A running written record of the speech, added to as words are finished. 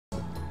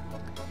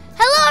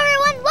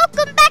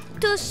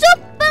to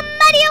Super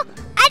Mario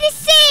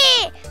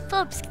Odyssey,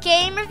 Philip's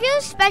Game Review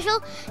Special.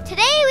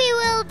 Today we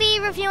will be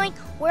reviewing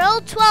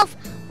World 12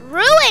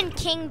 Ruin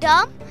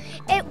Kingdom.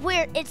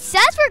 It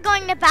says we're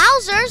going to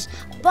Bowser's,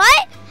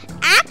 but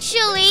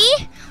actually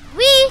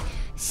we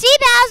see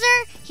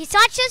Bowser. He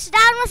touches us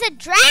down with a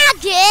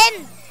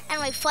dragon,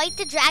 and we fight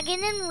the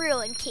dragon in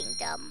Ruin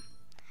Kingdom.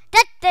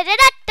 Da da da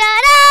da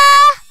da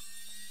da!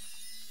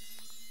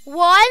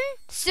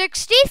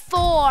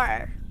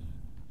 164.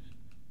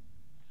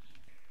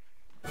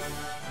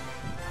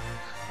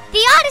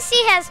 The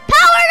Odyssey has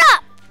powered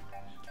up!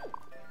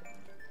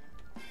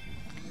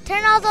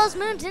 Turn all those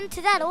moons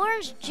into that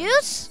orange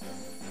juice.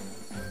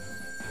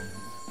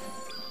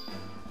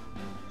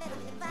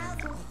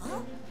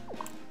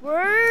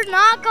 We're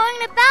not going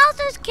to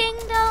Bowser's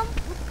Kingdom.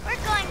 We're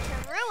going to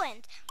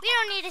Ruined. We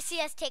don't need to see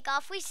us take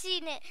off. We've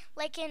seen it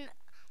like in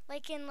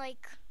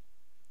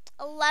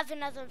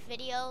 11 other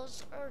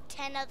videos or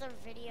 10 other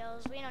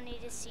videos. We don't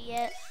need to see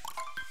it.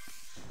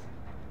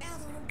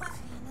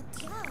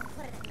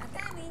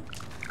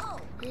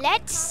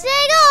 Let's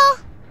go.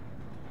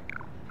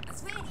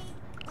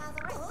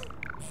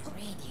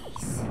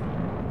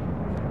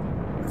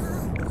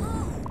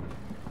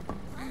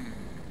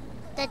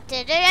 Da,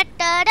 da, da,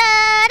 da,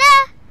 da, da.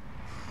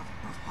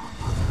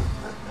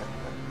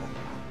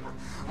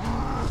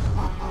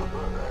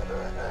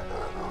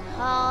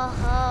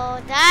 Oh,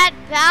 that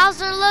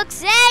Bowser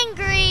looks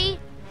angry.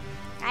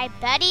 I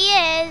bet he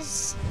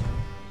is.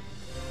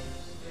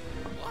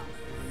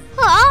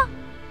 Huh?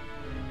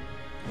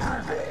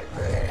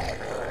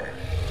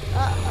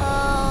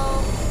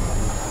 Uh-oh.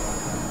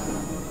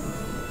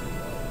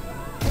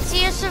 Let's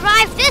see you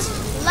survive this,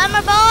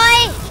 Lemmer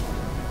Boy.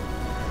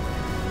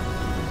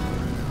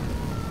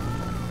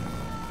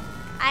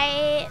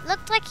 It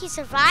looked like he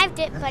survived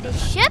it, but his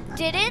ship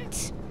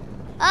didn't.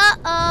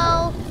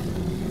 Uh-oh.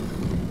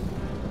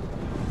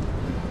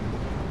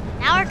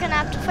 Now we're gonna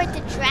have to fight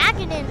the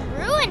dragon in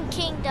Ruin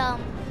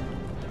Kingdom.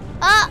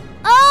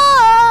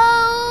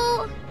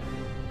 Uh-oh!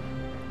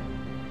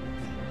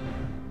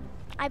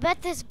 I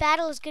bet this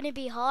battle is gonna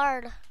be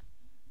hard.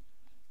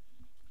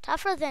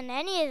 Tougher than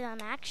any of them,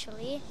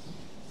 actually.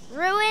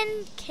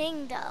 Ruin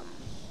Kingdom.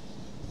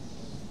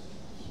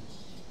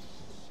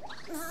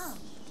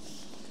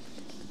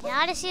 The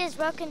Odyssey is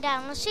broken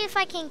down. Let's see if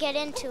I can get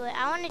into it.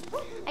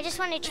 I just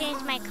want to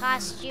change my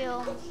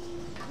costume.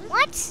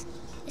 What?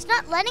 It's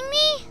not letting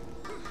me?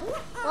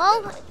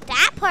 Well,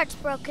 that part's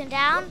broken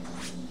down.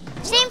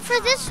 Same for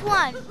this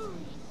one.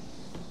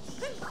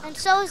 And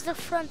so is the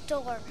front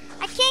door.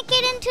 I can't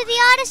get into the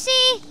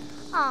Odyssey?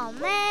 Oh,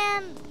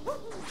 man.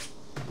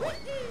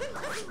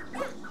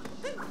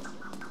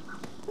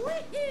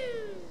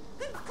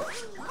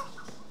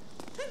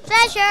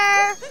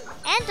 Treasure!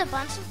 And a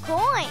bunch of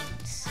coins.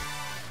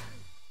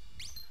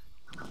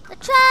 The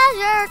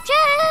treasure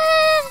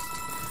chest!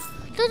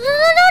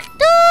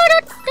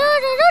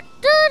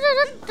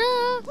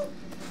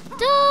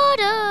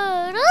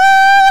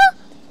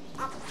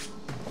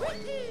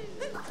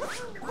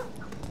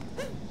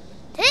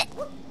 Hit,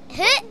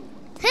 hit,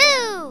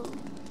 hoo!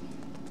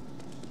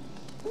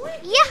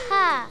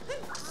 Yeah!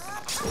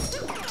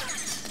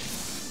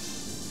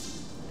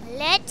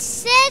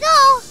 Let's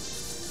go!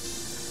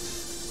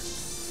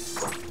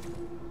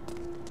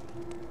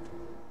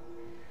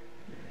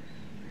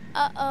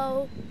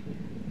 Uh-oh.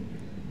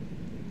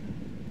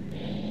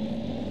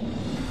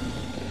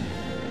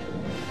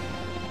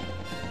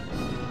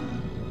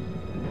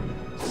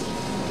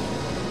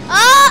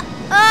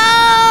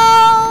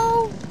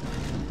 Uh-oh!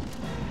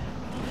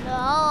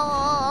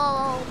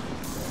 No.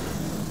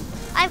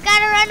 I've got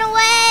to run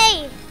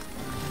away.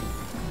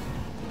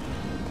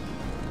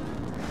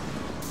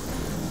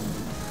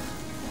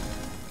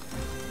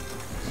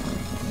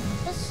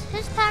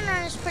 His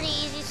pattern is pretty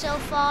easy so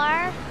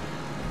far.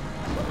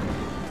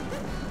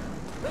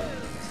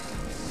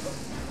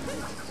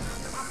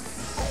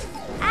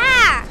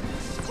 Ah!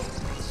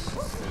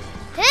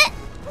 Hit!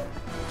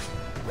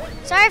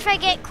 Sorry if I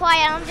get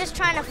quiet, I'm just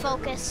trying to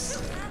focus.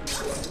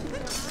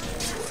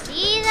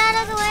 He's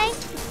out of the way.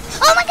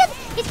 Oh my god!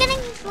 He's getting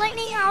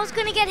lightning. I was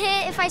gonna get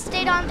hit if I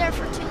stayed on there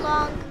for too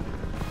long.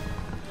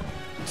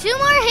 2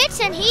 more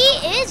hits and he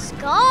is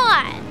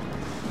gone.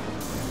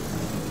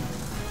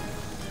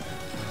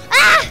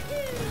 Ah!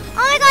 Oh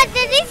my god,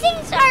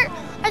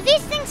 are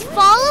these things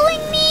following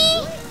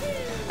me?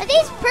 Are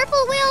these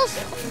purple wheels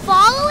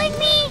following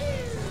me?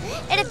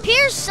 It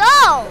appears so.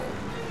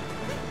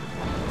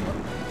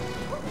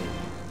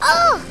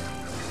 Oh!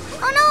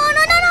 Oh no, oh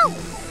no, no, no!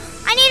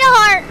 I need a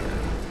heart.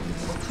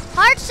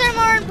 Hearts are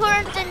more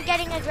important than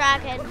getting a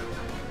dragon.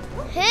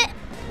 Hit!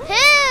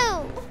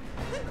 Who?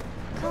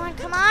 Come on,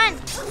 come on.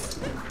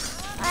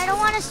 I don't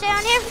want to stay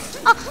on here.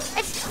 Oh,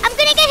 I'm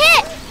gonna get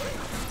hit!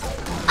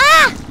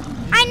 Ah!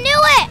 I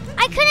knew it!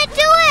 I couldn't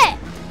do it!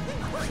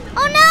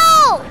 Oh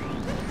no!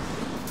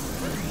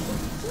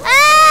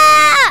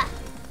 Ah!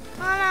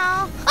 Oh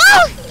no.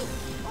 Oh!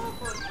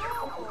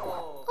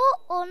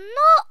 Oh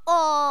no!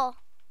 Oh.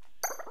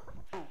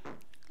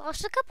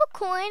 Lost a couple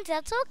coins,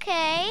 that's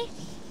okay.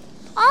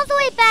 All the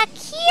way back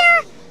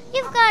here?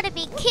 You've got to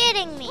be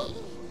kidding me.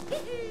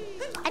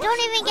 I don't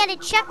even get a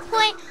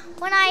checkpoint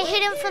when I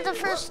hit him for the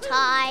first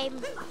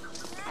time.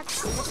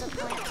 That's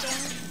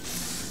disappointing.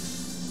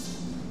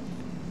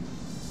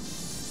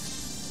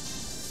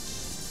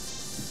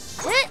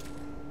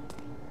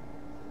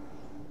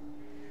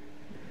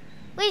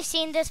 We've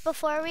seen this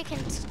before, we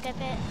can skip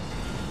it.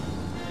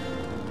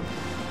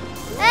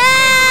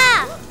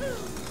 Ah!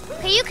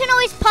 Okay, you can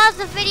always pause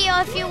the video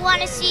if you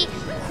want to see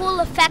cool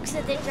effects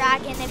of the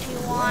dragon if you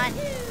want.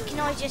 You can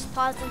always just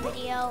pause the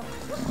video.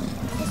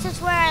 This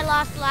is where I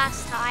lost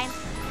last time.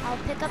 I'll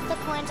pick up the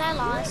coins I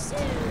lost.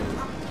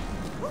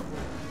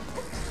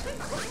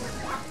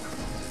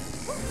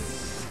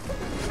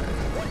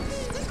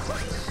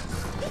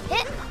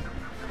 Hit!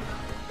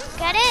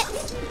 Get it!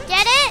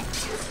 Get it!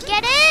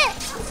 Get it!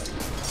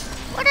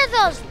 What are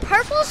those,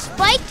 purple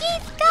spiky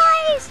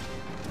guys?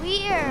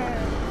 Weird.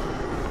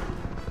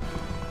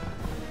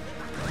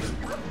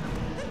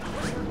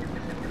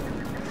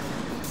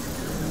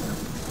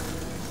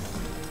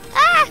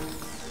 Ah!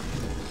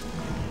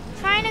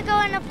 Trying to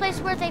go in a place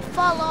where they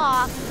fall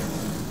off.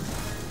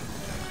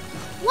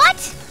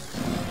 What?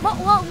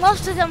 Well,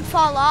 most of them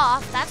fall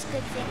off. That's a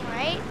good thing,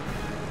 right?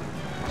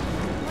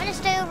 I'm gonna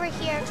stay over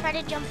here, try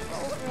to jump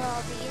over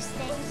all these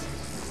things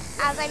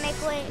as I make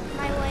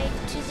my way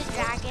to the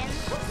dragon.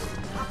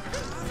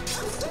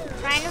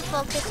 Trying to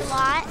focus a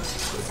lot.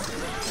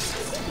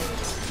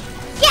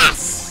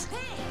 Yes!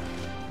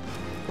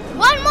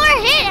 One more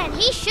hit and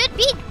he should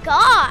be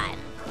gone.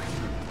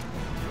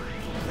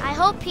 I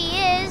hope he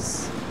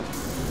is.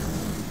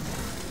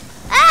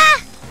 Ah!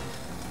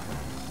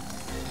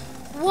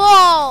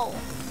 Whoa!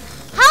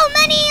 How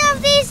many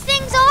of these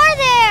things are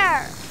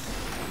there?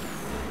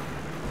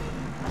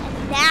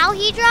 And now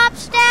he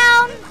drops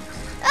down.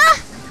 Ah!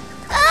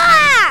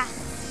 Ah!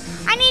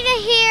 I need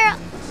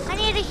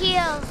to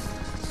heal.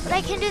 But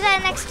I can do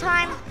that next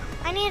time.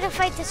 I need to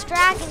fight this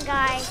dragon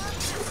guy.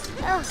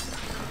 Ugh.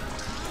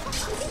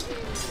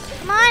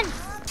 Come on.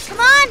 Come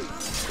on.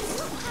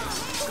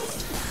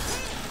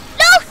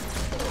 No!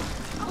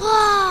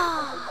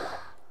 Whoa.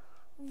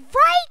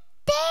 Right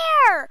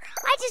there.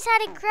 I just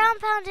had a ground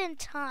pound in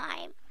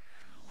time.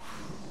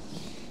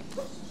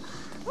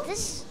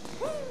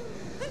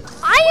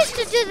 I used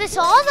to do this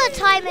all the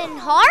time in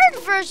hard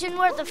version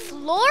where the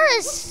floor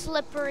is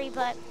slippery,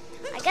 but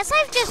I guess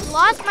I've just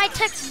lost my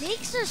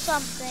techniques or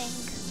something.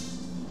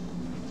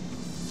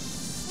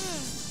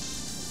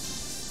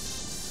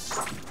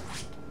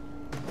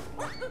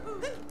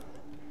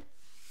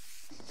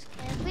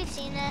 Okay, we've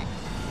seen it.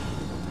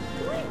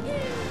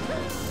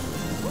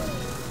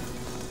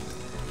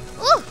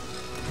 Ooh!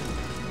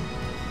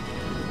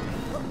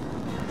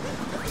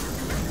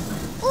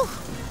 Ooh!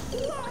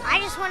 I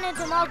just wanted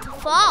them all to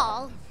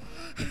fall.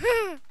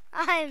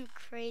 I'm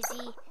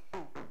crazy.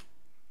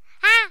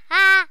 Ha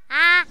ha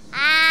ha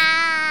ha!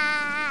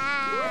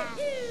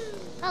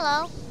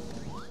 Hello.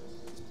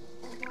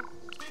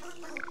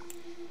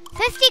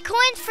 50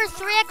 coins for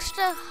 3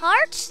 extra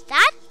hearts?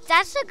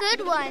 That's a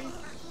good one.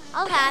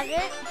 I'll have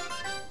it.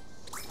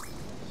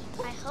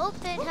 I hope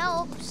it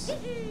helps.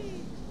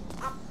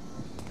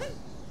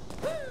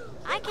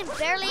 I can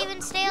barely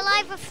even stay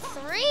alive with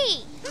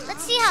 3.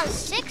 Let's see how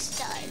 6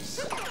 does.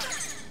 Okay.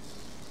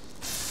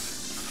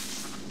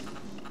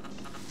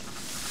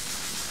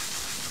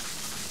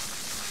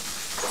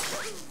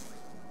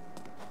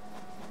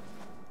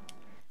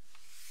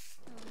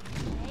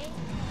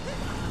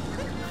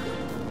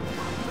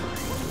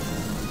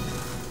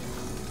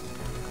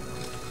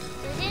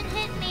 They didn't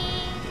hit me.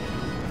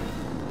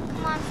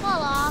 Come on,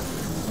 fall off.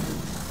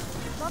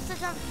 Both of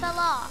them fell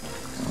off.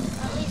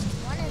 Or at least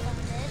one of them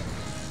did.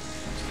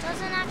 Which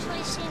doesn't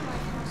actually seem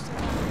like most of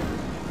them.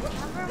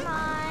 Never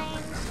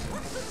mind.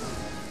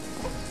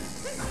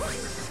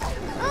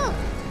 Ooh!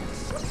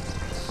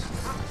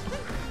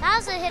 That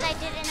was a hit I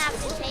didn't have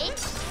to take.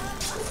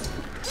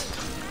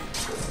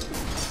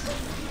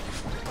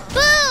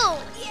 Boom!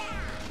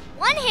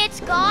 One hit's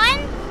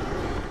gone.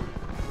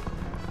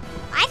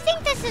 I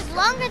think this is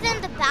longer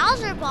than the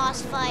Bowser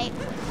boss fight.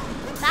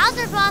 The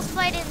Bowser boss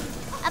fight in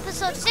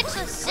episode 6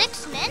 was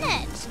 6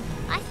 minutes.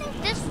 I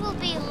think this will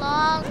be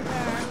longer.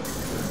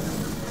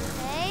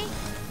 Okay.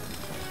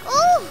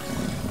 Ooh!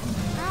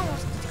 I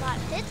almost got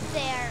hit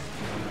there.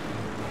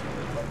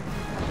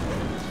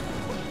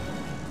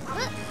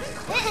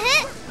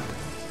 Hit!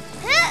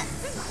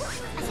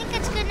 I think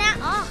it's good now.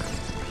 Oh.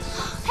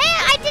 Hey,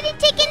 I didn't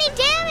take any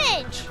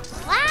damage.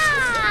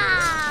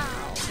 Wow.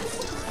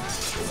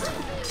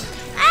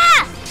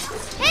 Ah!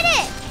 Hit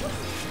it.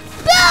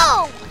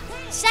 Boom!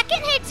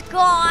 Second hit's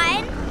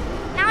gone.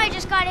 Now I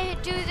just gotta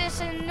do this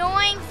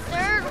annoying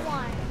third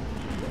one.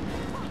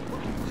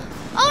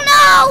 Oh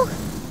no!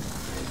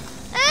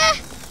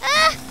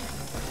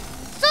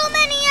 So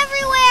many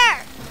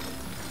everywhere.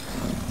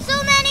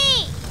 So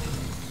many.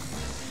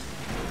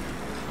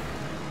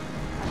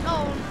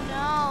 Oh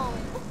no.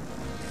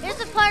 Here's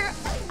the part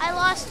I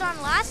lost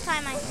on last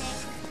time, I think.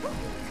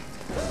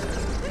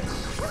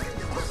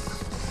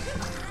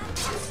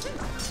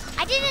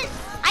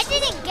 I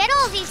didn't get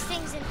all these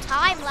things in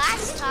time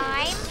last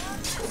time.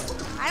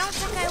 I don't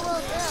think I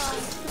will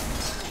do.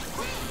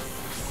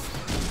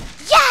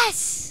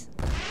 Yes!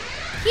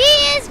 He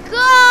is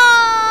gone!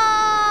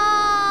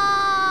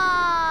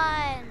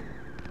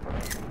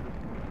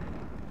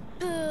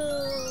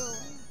 Boom.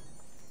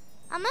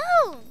 A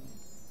moon!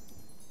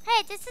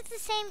 Hey, this is the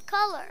same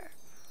color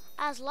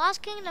as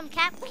Lost Kingdom,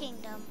 Cap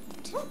Kingdom.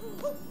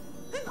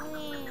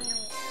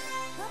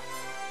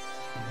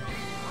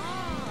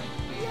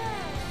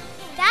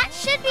 That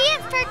should be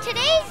it for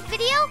today's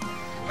video.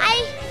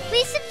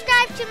 Please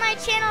subscribe to my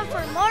channel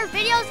for more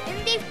videos in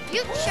the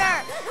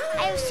future.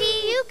 I will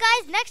see you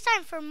guys next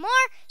time for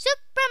more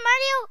Super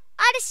Mario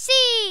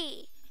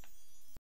Odyssey.